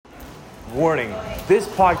Warning, this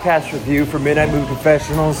podcast review for Midnight Movie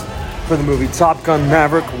Professionals for the movie Top Gun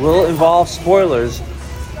Maverick will involve spoilers.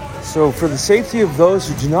 So for the safety of those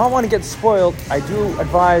who do not want to get spoiled, I do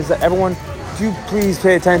advise that everyone do please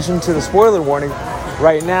pay attention to the spoiler warning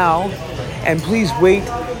right now. And please wait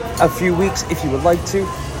a few weeks if you would like to.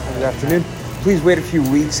 Good afternoon. Please wait a few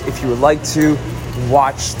weeks if you would like to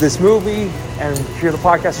watch this movie and hear the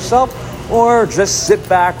podcast yourself, or just sit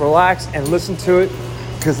back, relax, and listen to it,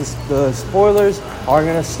 because the spoilers are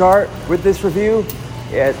going to start with this review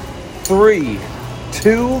at 3,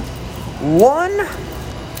 2, 1.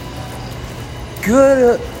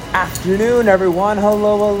 Good afternoon, everyone.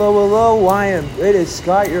 Hello. It is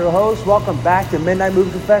Scott, your host. Welcome back to Midnight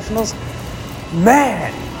Movie Professionals.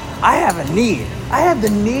 Man, I have a need. I have the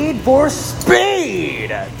need for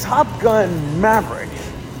speed. Top Gun Maverick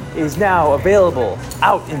is now available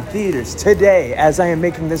out in theaters today as I am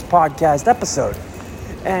making this podcast episode.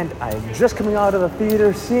 And I'm just coming out of the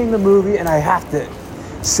theater, seeing the movie, and I have to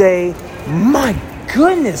say, my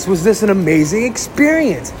goodness, was this an amazing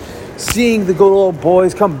experience. Seeing the good old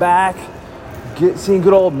boys come back, seeing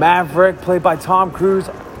good old Maverick, played by Tom Cruise,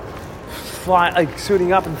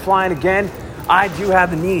 suiting up and flying again. I do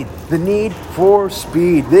have the need for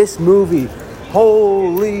speed. This movie,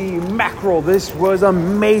 holy mackerel, this was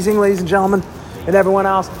amazing, ladies and gentlemen, and everyone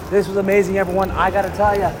else. This was amazing, everyone. I gotta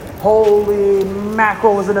tell you, holy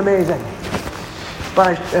mackerel, was it amazing. But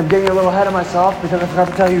I am getting a little ahead of myself because I forgot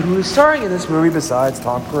to tell you who is starring in this movie besides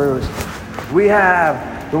Tom Cruise. We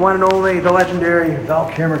have the one and only, the legendary Val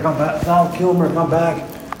Kilmer come back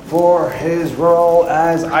for his role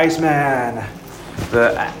as Iceman,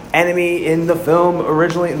 the enemy in the film,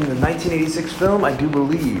 originally in the 1986 film, I do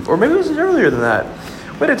believe. Or maybe it was earlier than that.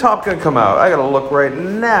 When did Top Gun come out? I gotta look right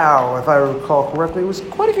now. If I recall correctly, it was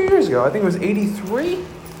quite a few years ago. I think it was 83?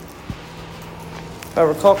 If I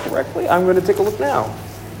recall correctly, I'm going to take a look now.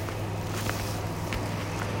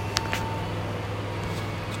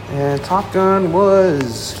 And Top Gun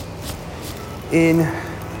was in...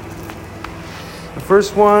 The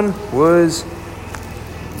first one was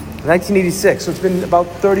 1986, so it's been about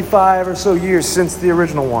 35 or so years since the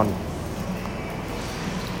original one.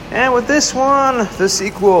 And with this one, the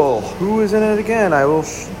sequel, who is in it again? I will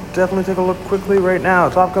definitely take a look quickly right now.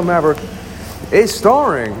 Top Gun Maverick is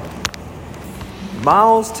starring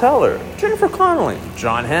Miles Teller, Jennifer Connelly,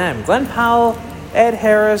 John Hamm, Glenn Powell, Ed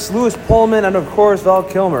Harris, Louis Pullman, and of course Val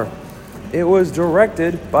Kilmer. It was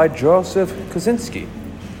directed by Joseph Kosinski.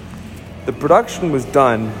 The production was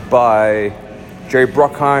done by Jerry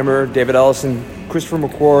Bruckheimer, David Ellison, Christopher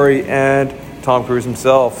McQuarrie, and Tom Cruise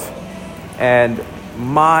himself. And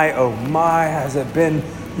my, oh my, has it been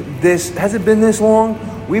this long?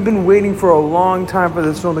 We've been waiting for a long time for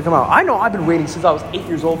this film to come out. I know I've been waiting since I was 8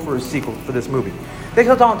 years old for a sequel for this movie. They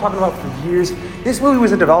kept on talking about it for years. This movie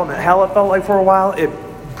was in development hell, it felt like, for a while. It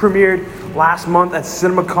premiered last month at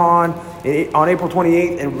CinemaCon on April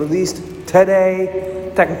 28th and released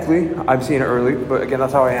today. Technically, I'm seeing it early, but again,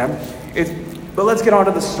 that's how I am. But let's get on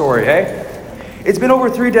to the story, eh? It's been over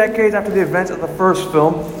 3 decades after the events of the first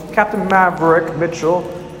film. Captain Maverick Mitchell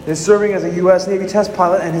is serving as a U.S. Navy test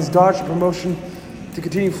pilot and has dodged a promotion to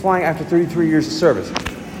continue flying after 33 years of service.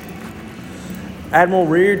 Admiral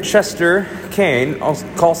Rear Chester Kane,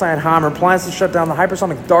 call sign Hammer, plans to shut down the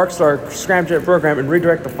hypersonic Dark Star scramjet program and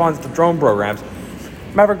redirect the funds to drone programs.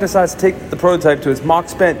 Maverick decides to take the prototype to its Mach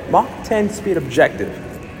 10 speed objective,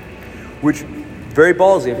 which very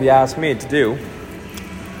ballsy, if you ask me, to do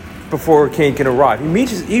before Kane can arrive.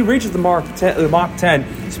 He reaches the Mach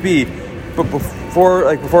 10 speed, but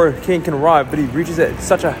before Kane can arrive, but he reaches it at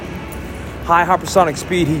such a high hypersonic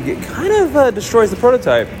speed, he kind of destroys the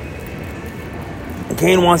prototype.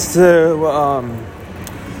 Kane wants to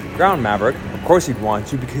ground Maverick. Of course he'd want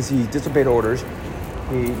to, because he disobeyed orders.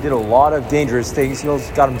 He did a lot of dangerous things. He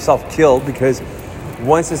also got himself killed because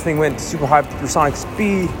once this thing went to super hypersonic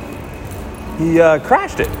speed, he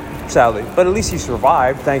crashed it, sadly. But at least he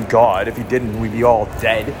survived, thank God. If he didn't, we'd be all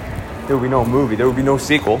dead. There would be no movie. There would be no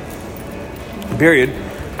sequel. Period.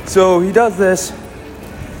 So he does this,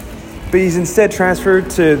 but he's instead transferred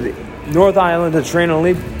to the North Island to train an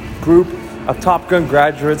elite group of Top Gun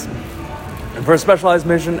graduates for a specialized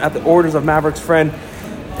mission at the orders of Maverick's friend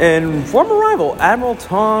and former rival, Admiral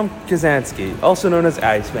Tom Kazansky, also known as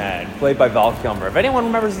Iceman, played by Val Kilmer. If anyone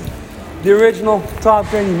remembers the original Top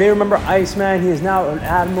Gun, you may remember Iceman. He is now an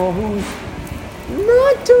admiral who's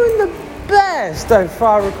not doing the best, if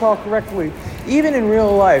I recall correctly. Even in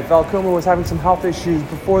real life, Val Kilmer was having some health issues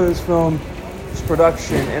before this film's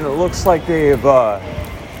production, and it looks like they've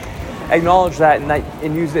acknowledged that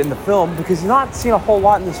and used it in the film, because he's not seen a whole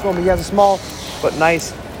lot in this film. He has a small but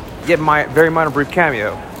nice yet very minor brief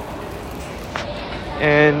cameo.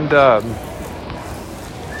 And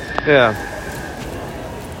yeah.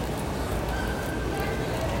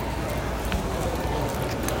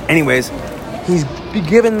 Anyways, he's been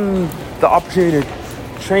given the opportunity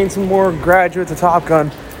to train some more graduates of Top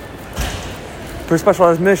Gun for a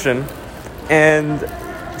specialized mission. And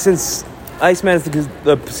since Iceman is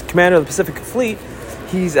the commander of the Pacific Fleet,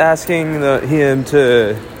 he's asking him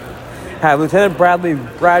to have Lieutenant Bradley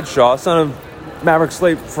Bradshaw, son of Maverick's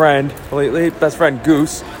late best friend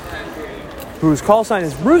Goose, whose call sign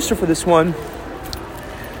is Rooster for this one,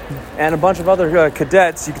 and a bunch of other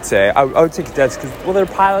cadets, you could say. I would say cadets because, well, they're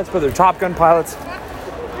pilots, but they're Top Gun pilots.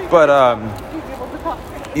 But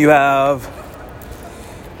you have,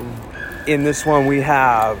 in this one, we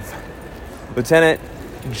have Lieutenant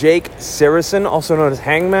Jake Saracen, also known as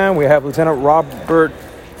Hangman. We have Lieutenant Robert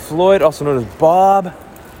Floyd, also known as Bob.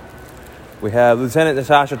 We have Lieutenant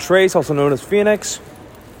Natasha Trace, also known as Phoenix.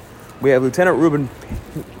 We have Lieutenant Ruben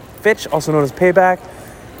Fitch, also known as Payback.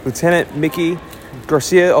 Lieutenant Mickey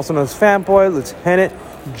Garcia, also known as Fanboy. Lieutenant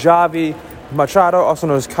Javi Machado, also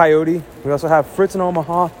known as Coyote. We also have Fritz in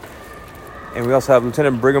Omaha. And we also have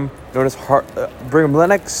Lieutenant Brigham, known as Brigham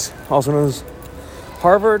Lennox, also known as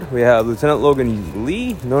Harvard. We have Lieutenant Logan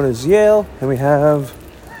Lee, known as Yale. And we have,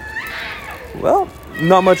 well,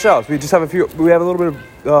 not much else. We just have we have a little bit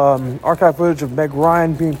of archive footage of Meg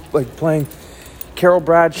Ryan playing Carol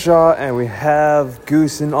Bradshaw. And we have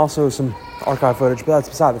Goose and also some archive footage, but that's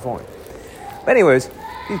beside the point. But anyways,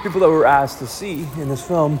 these people that were asked to see in this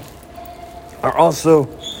film are also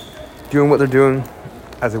doing what they're doing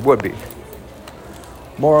as it would be.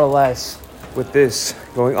 More or less, with this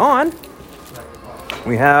going on,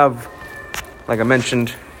 we have, like I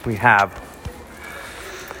mentioned, we have,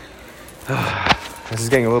 this is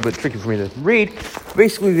getting a little bit tricky for me to read.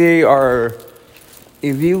 Basically, they are a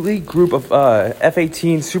elite group of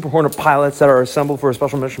F-18 Super Hornet pilots that are assembled for a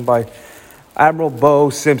special mission by Admiral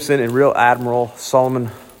Bo Simpson and Rear Admiral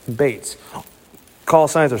Solomon Bates. Call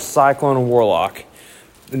signs are Cyclone and Warlock.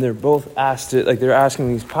 And they're both they're asking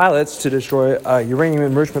these pilots to destroy a uranium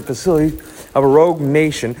enrichment facility of a rogue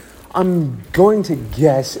nation. I'm going to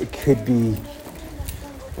guess it could be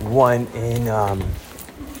one in,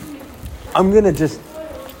 I'm going to just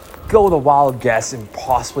go with a wild guess and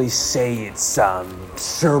possibly say it's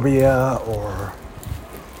Serbia or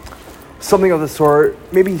something of the sort.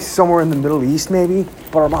 Maybe somewhere in the Middle East, maybe.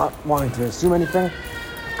 But I'm not wanting to assume anything.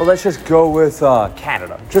 But let's just go with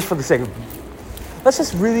Canada, just for the sake of... Let's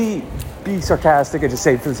just really be sarcastic and just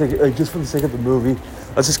say, for the sake of the movie,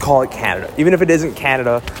 let's just call it Canada. Even if it isn't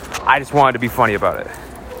Canada, I just wanted to be funny about it.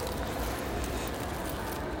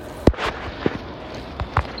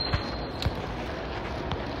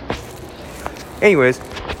 Anyways,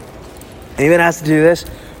 anyone has to do this,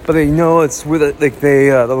 but they know it's with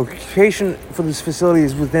the location for this facility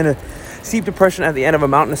is within a steep depression at the end of a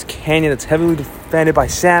mountainous canyon that's heavily defended by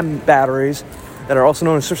SAM batteries that are also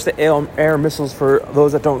known as surface-to-air missiles for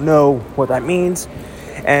those that don't know what that means,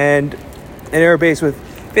 and an air base with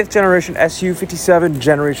 5th generation Su-57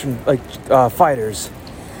 generation fighters.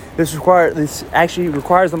 This actually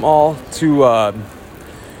requires them all to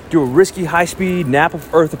do a risky high-speed nap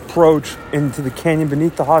of Earth approach into the canyon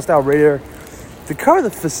beneath the hostile radar to cover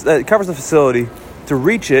it covers the facility, to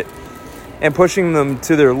reach it, and pushing them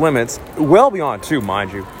to their limits, well beyond 2,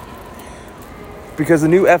 mind you. Because the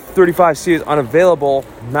new F-35C is unavailable,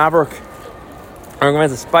 Maverick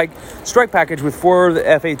organized a strike package with 4 of the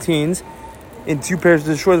F-18s in 2 pairs to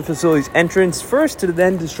destroy the facility's entrance first, to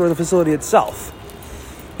then destroy the facility itself.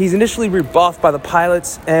 He's initially rebuffed by the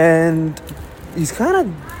pilots, and he's kind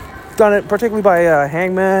of done it particularly by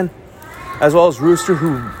Hangman, as well as Rooster,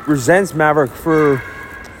 who resents Maverick for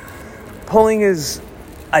pulling his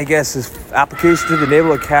application to the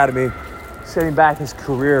Naval Academy, setting back his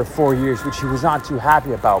career 4 years, which he was not too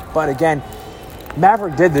happy about. But again,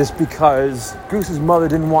 Maverick did this because Goose's mother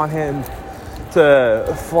didn't want him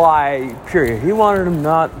to fly, period. He wanted him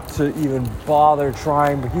not to even bother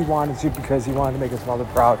trying, but he wanted to because he wanted to make his father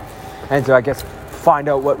proud and to, find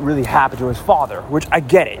out what really happened to his father, which I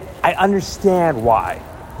get it. I understand why.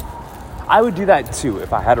 I would do that too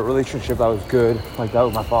if I had a relationship that was good like that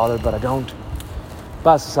with my father, but I don't.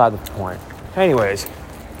 But that's beside the point. Anyways,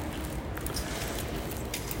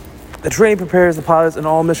 the training prepares the pilots in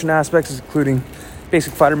all mission aspects, including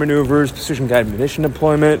basic fighter maneuvers, precision-guided munition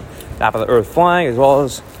deployment, map of the Earth flying, as well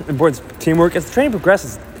as important teamwork. As the training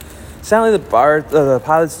progresses, sadly, the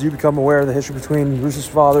pilots do become aware of the history between Goose's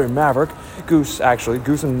father and Maverick. Goose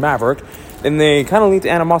and Maverick. And they kind of lead to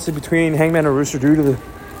animosity between Hangman and Rooster due to the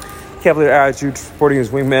cavalier attitude supporting his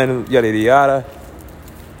wingman, yada, yada, yada.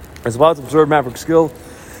 As well as observe Maverick's skill,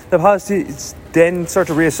 the pilots then start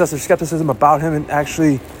to reassess their skepticism about him and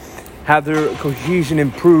actually have their cohesion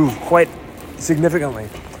improve quite significantly.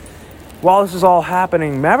 While this is all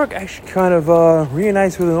happening, Maverick actually kind of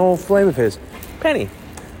reunites with an old flame of his, Penny,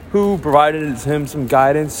 who provided him some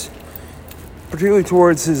guidance, particularly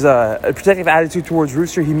towards his protective attitude towards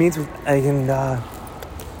Rooster. He meets with, and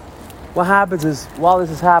what happens is, while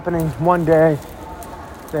this is happening, one day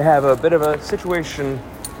they have a bit of a situation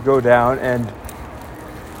go down, and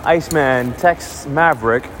Iceman texts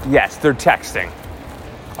Maverick. Yes, they're texting,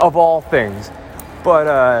 of all things.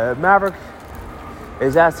 But Maverick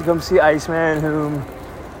is asked to come see Iceman, whom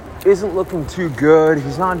isn't looking too good.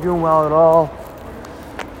 He's not doing well at all.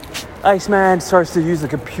 Iceman starts to use the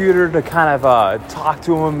computer to kind of talk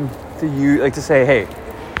to him, to say, hey,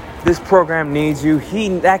 this program needs you.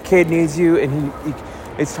 That kid needs you, and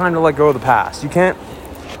it's time to let go of the past. You can't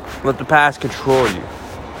let the past control you,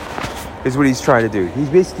 is what he's trying to do. He's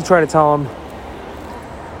basically trying to tell him,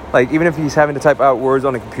 like, even if he's having to type out words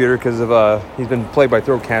on a computer because of he's been plagued by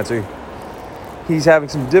throat cancer, he's having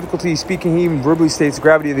some difficulty speaking. He even verbally states the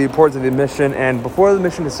gravity of the importance of the mission, and before the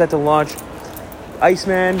mission is set to launch,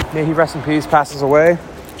 Iceman, may he rest in peace, passes away.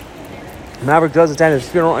 Maverick does attend his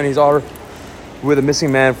funeral, and he's honored with a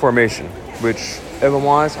missing man formation, which, if I'm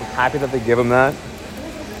honest, I'm happy that they give him that,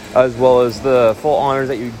 as well as the full honors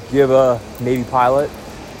that you give a Navy pilot,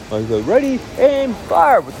 like the ready, aim,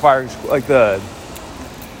 fire, with the firing, like the,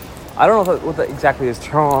 I don't know what that exactly is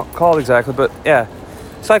called exactly, but yeah,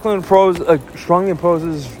 Cyclone strongly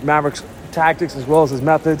opposes Maverick's tactics as well as his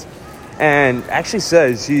methods, and actually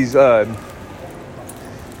says he's going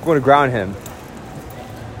to ground him.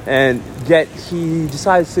 And yet he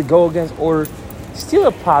decides to go against orders, steal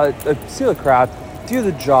a craft, do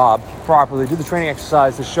the job properly, do the training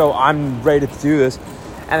exercise to show I'm ready to do this.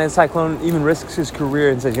 And then Cyclone even risks his career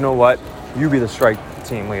and says, you know what, you be the strike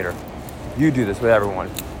team leader. You do this with everyone.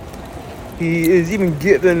 He is even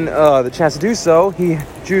given the chance to do so. He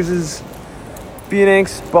chooses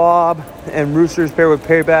Phoenix, Bob, and Rooster's paired with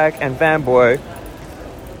Payback and Fanboy.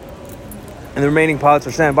 And the remaining pilots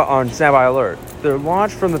are on standby alert. They're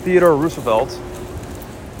launched from the Theodore Roosevelt,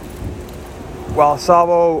 while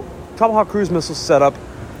Salvo Tomahawk cruise missile setup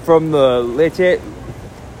from the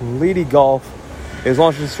Leyte Gulf is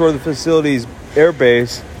launched to destroy the facility's air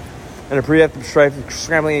base and a preemptive strike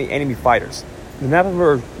scrambling enemy fighters. The nap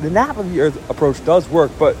of the Earth approach does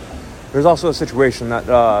work, but there's also a situation that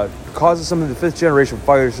causes some of the fifth generation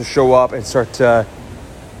fighters to show up and start to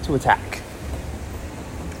attack.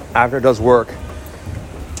 After it does work,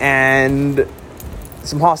 and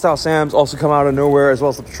some hostile SAMs also come out of nowhere, as well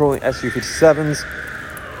as the patrolling Su-57s,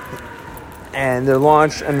 and they're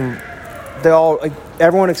launched, and they all, like,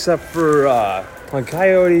 everyone except for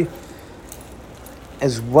Coyote,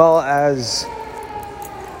 as well as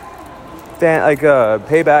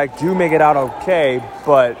Payback, do make it out okay,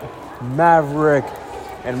 but Maverick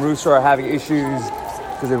and Rooster are having issues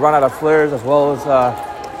because they run out of flares, as well as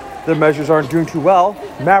their measures aren't doing too well.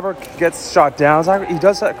 Maverick gets shot down. He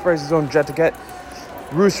does sacrifice his own jet to get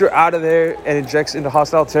Rooster out of there and injects into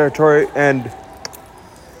hostile territory. And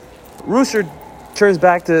Rooster turns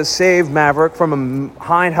back to save Maverick from a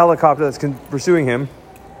Hind helicopter that's pursuing him.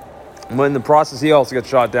 When in the process, he also gets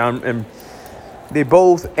shot down. And they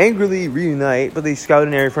both angrily reunite, but they scout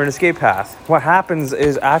an area for an escape path. What happens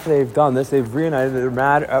is, after they've done this, they've reunited. They're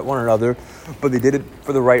mad at one another, but they did it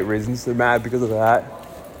for the right reasons. They're mad because of that.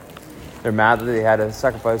 They're mad that they had to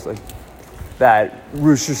sacrifice, that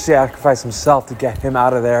Rooster sacrificed himself to get him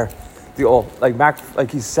out of there.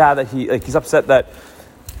 He's sad that he's upset that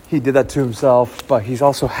he did that to himself, but he's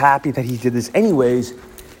also happy that he did this anyways,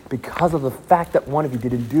 because of the fact that if he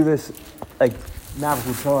didn't do this, Maverick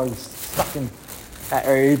would probably be stuck in that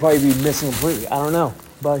area. He'd probably be missing completely. I don't know,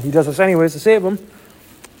 but he does this anyways to save him.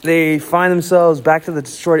 They find themselves back to the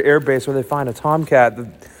destroyed air base, where they find a Tomcat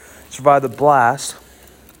that survived the blast.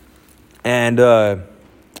 And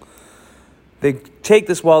they take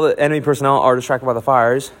this while the enemy personnel are distracted by the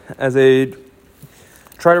fires. As they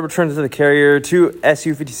try to return to the carrier, two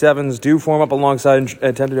Su-57s do form up alongside and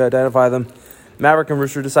attempt to identify them. Maverick and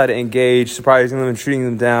Rooster decide to engage, surprising them and shooting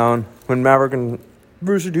them down. When Maverick and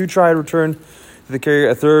Rooster do try to return to the carrier,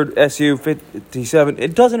 a third Su-57,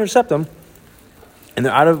 it does intercept them. And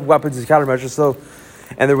they're out of weapons and countermeasures,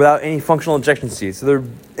 and they're without any functional ejection seats.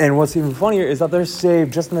 And what's even funnier is that they're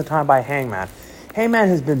saved just in the time by Hangman. Hangman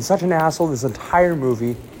has been such an asshole this entire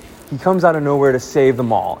movie. He comes out of nowhere to save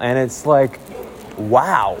them all. And it's like,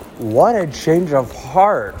 wow, what a change of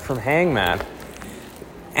heart from Hangman.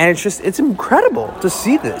 And it's incredible to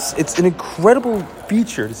see this. It's an incredible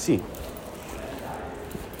feature to see.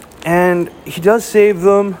 And he does save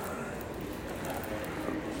them.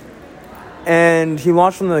 And he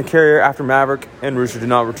launched from the carrier after Maverick and Rooster did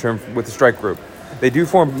not return with the strike group. They do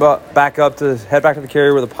form back up to head back to the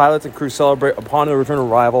carrier where the pilots and crew celebrate upon the return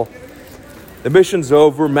arrival. The mission's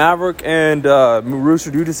over. Maverick and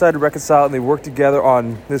Rooster do decide to reconcile, and they work together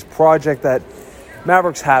on this project that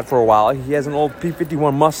Maverick's had for a while. He has an old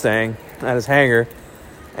P-51 Mustang at his hangar,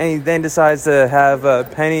 and he then decides to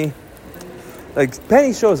have Penny. Like,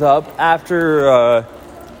 Penny shows up after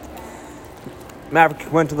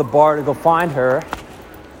Maverick went to the bar to go find her,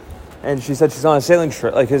 and she said she's on a sailing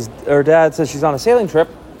trip. Like, her dad says she's on a sailing trip.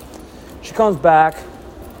 She comes back.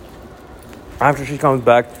 After she comes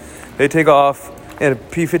back, they take off in a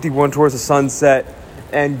P-51 towards the sunset,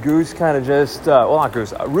 and Goose kind of just, not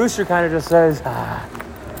Goose, Rooster kind of just says,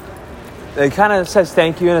 they kind of says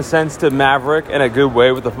thank you in a sense to Maverick in a good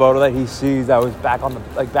way with the photo that he sees that was back on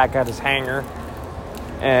the, back at his hangar.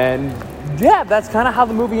 And yeah, that's kind of how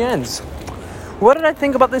the movie ends. What did I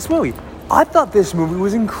think about this movie? I thought this movie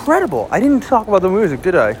was incredible. I didn't talk about the music,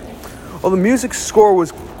 did I? Well, the music score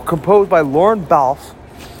was composed by Lauren Balfe,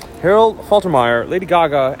 Harold Faltermeyer, Lady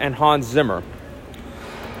Gaga, and Hans Zimmer.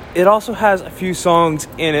 It also has a few songs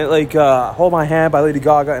in it, like Hold My Hand by Lady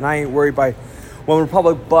Gaga and I Ain't Worried by One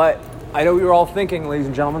Republic, but I know what you're all thinking, ladies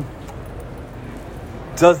and gentlemen.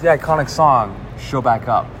 Does the iconic song show back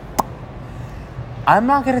up? I'm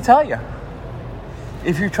not going to tell you.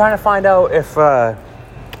 If you're trying to find out if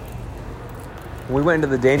we went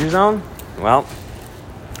into the danger zone, well,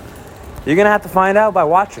 you're going to have to find out by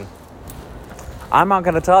watching. I'm not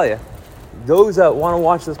going to tell you. Those that want to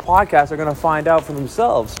watch this podcast are going to find out for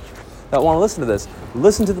themselves, that want to listen to this.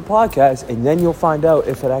 Listen to the podcast, and then you'll find out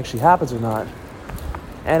if it actually happens or not.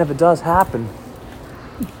 And if it does happen,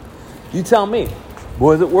 you tell me,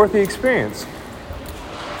 was it worth the experience?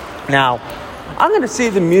 Now, I'm going to say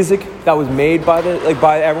the music that was made by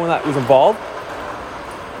everyone that was involved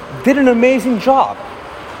did an amazing job.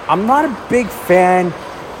 I'm not a big fan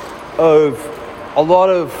of a lot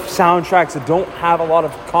of soundtracks that don't have a lot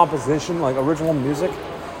of composition, like original music,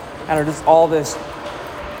 and are just all this,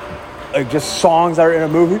 like, just songs that are in a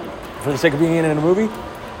movie for the sake of being in a movie.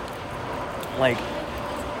 Like,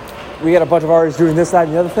 we got a bunch of artists doing this, that,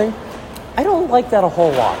 and the other thing. I don't like that a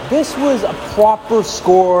whole lot. This was a proper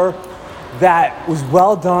score that was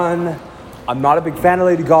well done. I'm not a big fan of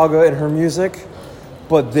Lady Gaga and her music,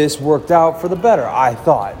 but this worked out for the better, I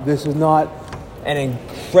thought. This is not an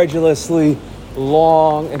incredulously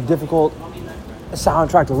long and difficult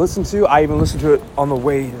soundtrack to listen to. I even listened to it on the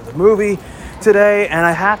way to the movie today, and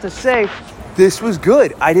I have to say, this was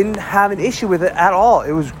good. I didn't have an issue with it at all.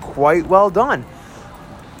 It was quite well done.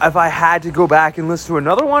 If I had to go back and listen to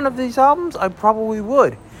another one of these albums, I probably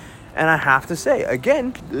would. And I have to say,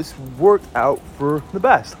 again, this worked out for the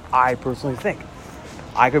best, I personally think.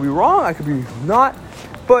 I could be wrong, I could be not,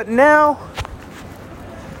 but now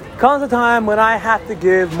comes a time when I have to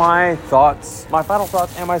give my final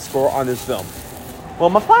thoughts and my score on this film. Well,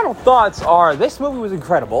 my final thoughts are, this movie was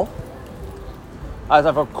incredible. As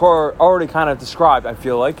I've already kind of described, I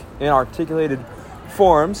feel like, in articulated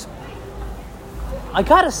forms. I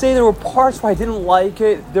gotta say, there were parts where I didn't like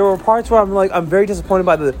it. There were parts where I'm very disappointed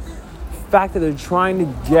by the fact that they're trying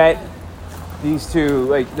to get these two,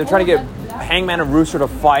 like, they're trying to get Hangman and Rooster to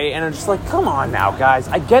fight, and I'm just like, come on now, guys.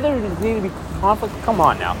 I get there need to be conflict. Come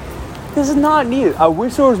on now. This is not needed. I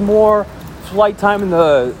wish there was more flight time in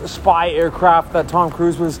the spy aircraft that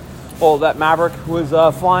that Maverick was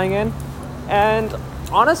flying in. And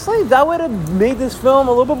honestly, that would have made this film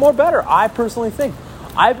a little bit more better, I personally think.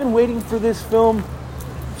 I've been waiting for this film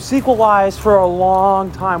sequel-wise for a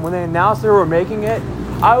long time. When they announced they were making it,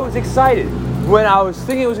 I was excited. When I was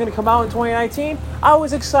thinking it was going to come out in 2019, I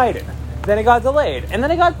was excited. Then it got delayed. And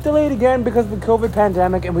then it got delayed again because of the COVID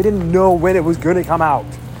pandemic, and we didn't know when it was going to come out.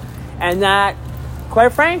 And that, quite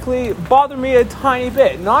frankly, bothered me a tiny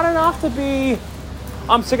bit. Not enough to be,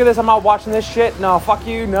 I'm sick of this, I'm not watching this shit. No, fuck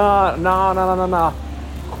you. No.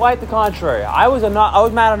 Quite the contrary. I was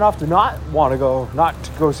mad enough to not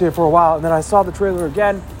to go see it for a while. And then I saw the trailer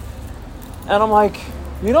again. And I'm like,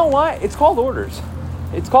 you know what? It's called Orders.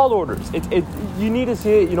 It's called Orders. You need to see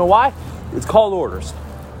it. You know why? It's called Orders.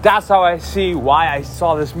 That's how I see why I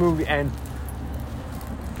saw this movie. And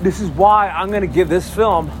this is why I'm going to give this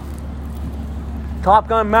film, Top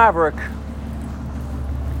Gun Maverick.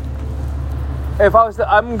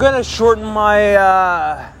 I'm going to shorten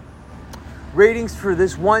my ratings for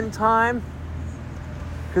this one time,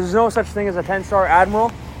 because there's no such thing as a 10-star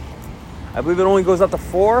Admiral. I believe it only goes up to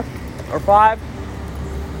 4 or 5.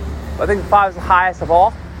 I think 5 is the highest of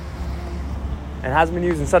all. and hasn't been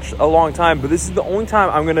used in such a long time, but this is the only time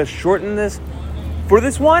I'm going to shorten this. For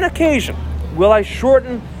this one occasion, will I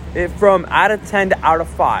shorten it from out of 10 to out of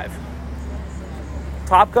 5.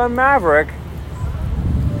 Top Gun Maverick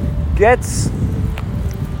gets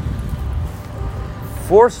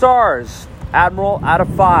 4 stars. Admiral, out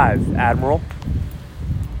of 5. Admiral.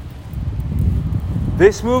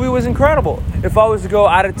 This movie was incredible. If I was to go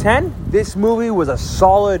out of 10, this movie was a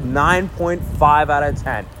solid 9.5 out of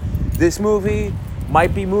 10. This movie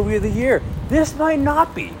might be movie of the year. This might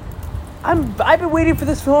not be. I've been waiting for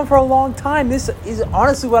this film for a long time. This is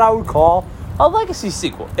honestly what I would call a legacy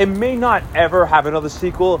sequel. It may not ever have another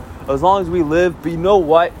sequel as long as we live, but you know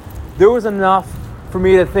what? There was enough for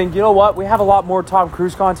me to think, you know what? We have a lot more Tom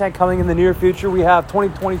Cruise content coming in the near future. We have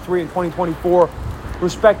 2023 and 2024,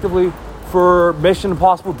 respectively, for Mission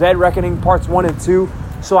Impossible Dead Reckoning Parts 1 and 2.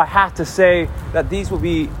 So I have to say that these will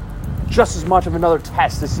be just as much of another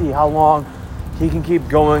test to see how long he can keep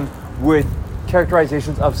going with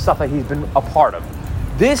characterizations of stuff that he's been a part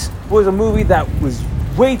of. This was a movie that was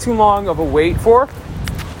way too long of a wait for,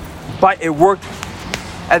 but it worked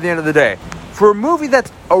at the end of the day. For a movie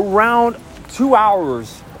that's around 2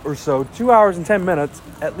 hours or so, 2 hours and 10 minutes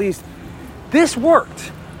at least, this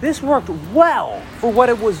worked. This worked well for what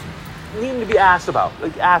it was needing to be asked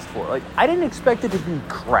for. Like, I didn't expect it to be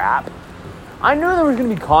crap. I knew there was going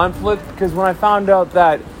to be conflict because when I found out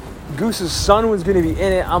that Goose's son was going to be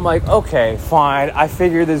in it, I'm like, okay, fine. I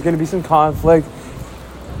figured there's going to be some conflict.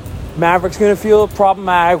 Maverick's going to feel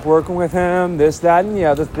problematic working with him, this, that, and the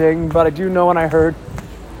other thing. But I do know when I heard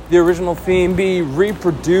the original theme be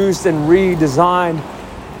reproduced and redesigned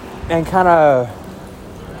and kind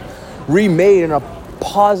of remade in a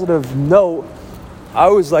positive note, I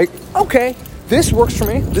was like, okay, this works for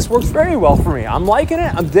me. This works very well for me. I'm liking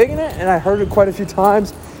it. I'm digging it. And I heard it quite a few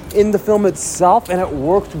times in the film itself, and it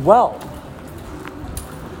worked well.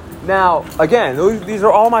 Now, again, these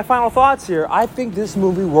are all my final thoughts here. I think this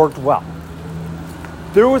movie worked well.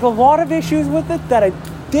 There was a lot of issues with it that I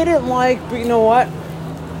didn't like, but you know what?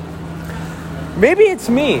 Maybe it's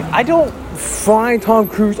me. I don't find Tom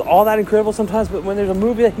Cruise all that incredible sometimes, but when there's a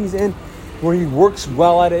movie that he's in where he works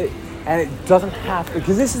well at it, and it doesn't have to,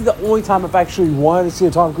 because this is the only time I've actually wanted to see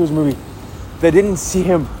a Tom Cruise movie that didn't see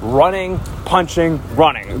him running, punching,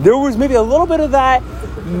 running. There was maybe a little bit of that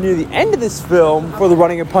near the end of this film for the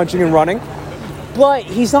running and punching and running, but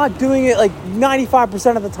he's not doing it like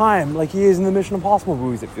 95% of the time like he is in the Mission Impossible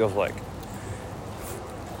movies, it feels like.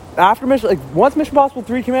 After once Mission Impossible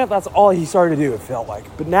 3 came out, that's all he started to do, it felt like.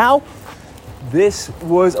 But now, this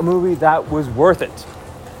was a movie that was worth it.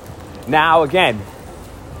 Now, again,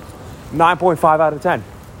 9.5 out of 10.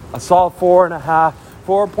 A solid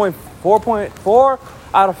 4.4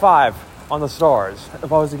 out of 5 on the stars,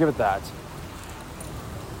 if I was to give it that.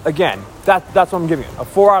 Again, that's what I'm giving it. A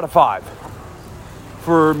 4 out of 5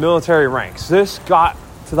 for military ranks. This got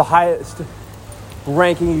to the highest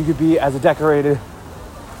ranking you could be as a decorated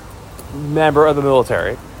member of the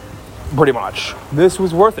military. Pretty much. This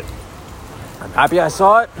was worth it. I'm happy I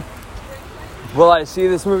saw it. Will I see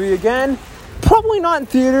this movie again? Probably not in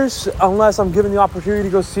theaters unless I'm given the opportunity to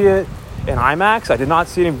go see it in IMAX. I did not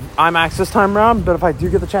see it in IMAX this time around, but if I do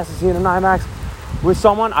get the chance to see it in IMAX with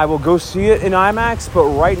someone, I will go see it in IMAX. But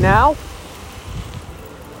right now,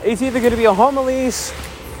 it's either going to be a home release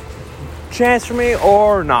chance for me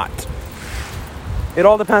or not. It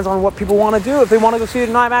all depends on what people want to do. If they want to go see it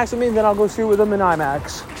in IMAX with me, then I'll go see it with them in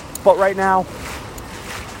IMAX. But right now,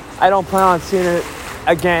 I don't plan on seeing it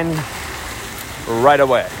again right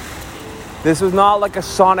away. This was not like a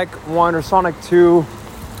Sonic 1 or Sonic 2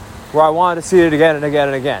 where I wanted to see it again and again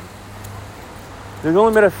and again. There's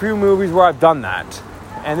only been a few movies where I've done that.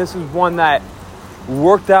 And this is one that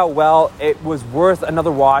worked out well. It was worth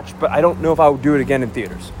another watch, but I don't know if I would do it again in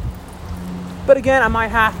theaters. But again, I might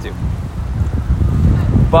have to.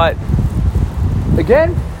 But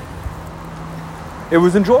again, it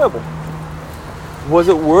was enjoyable. Was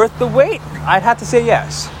it worth the wait? I'd have to say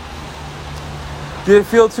yes. Did it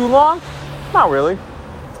feel too long? Not really.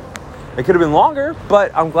 It could have been longer,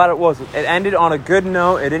 but I'm glad it wasn't. It ended on a good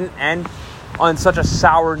note. It didn't end on such a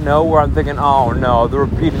sour note where I'm thinking, oh no, they're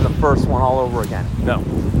repeating the first one all over again. No,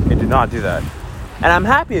 it did not do that. And I'm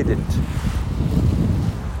happy it didn't.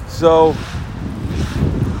 So,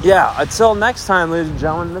 yeah, until next time, ladies and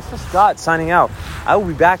gentlemen, Mr. Scott signing out. I will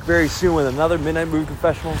be back very soon with another Midnight Movie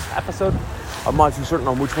Confessionals episode. I'm not too certain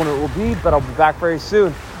on which one it will be, but I'll be back very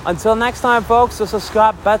soon. Until next time, folks, this is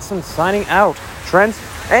Scott Betson signing out. Trends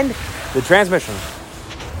and the transmission.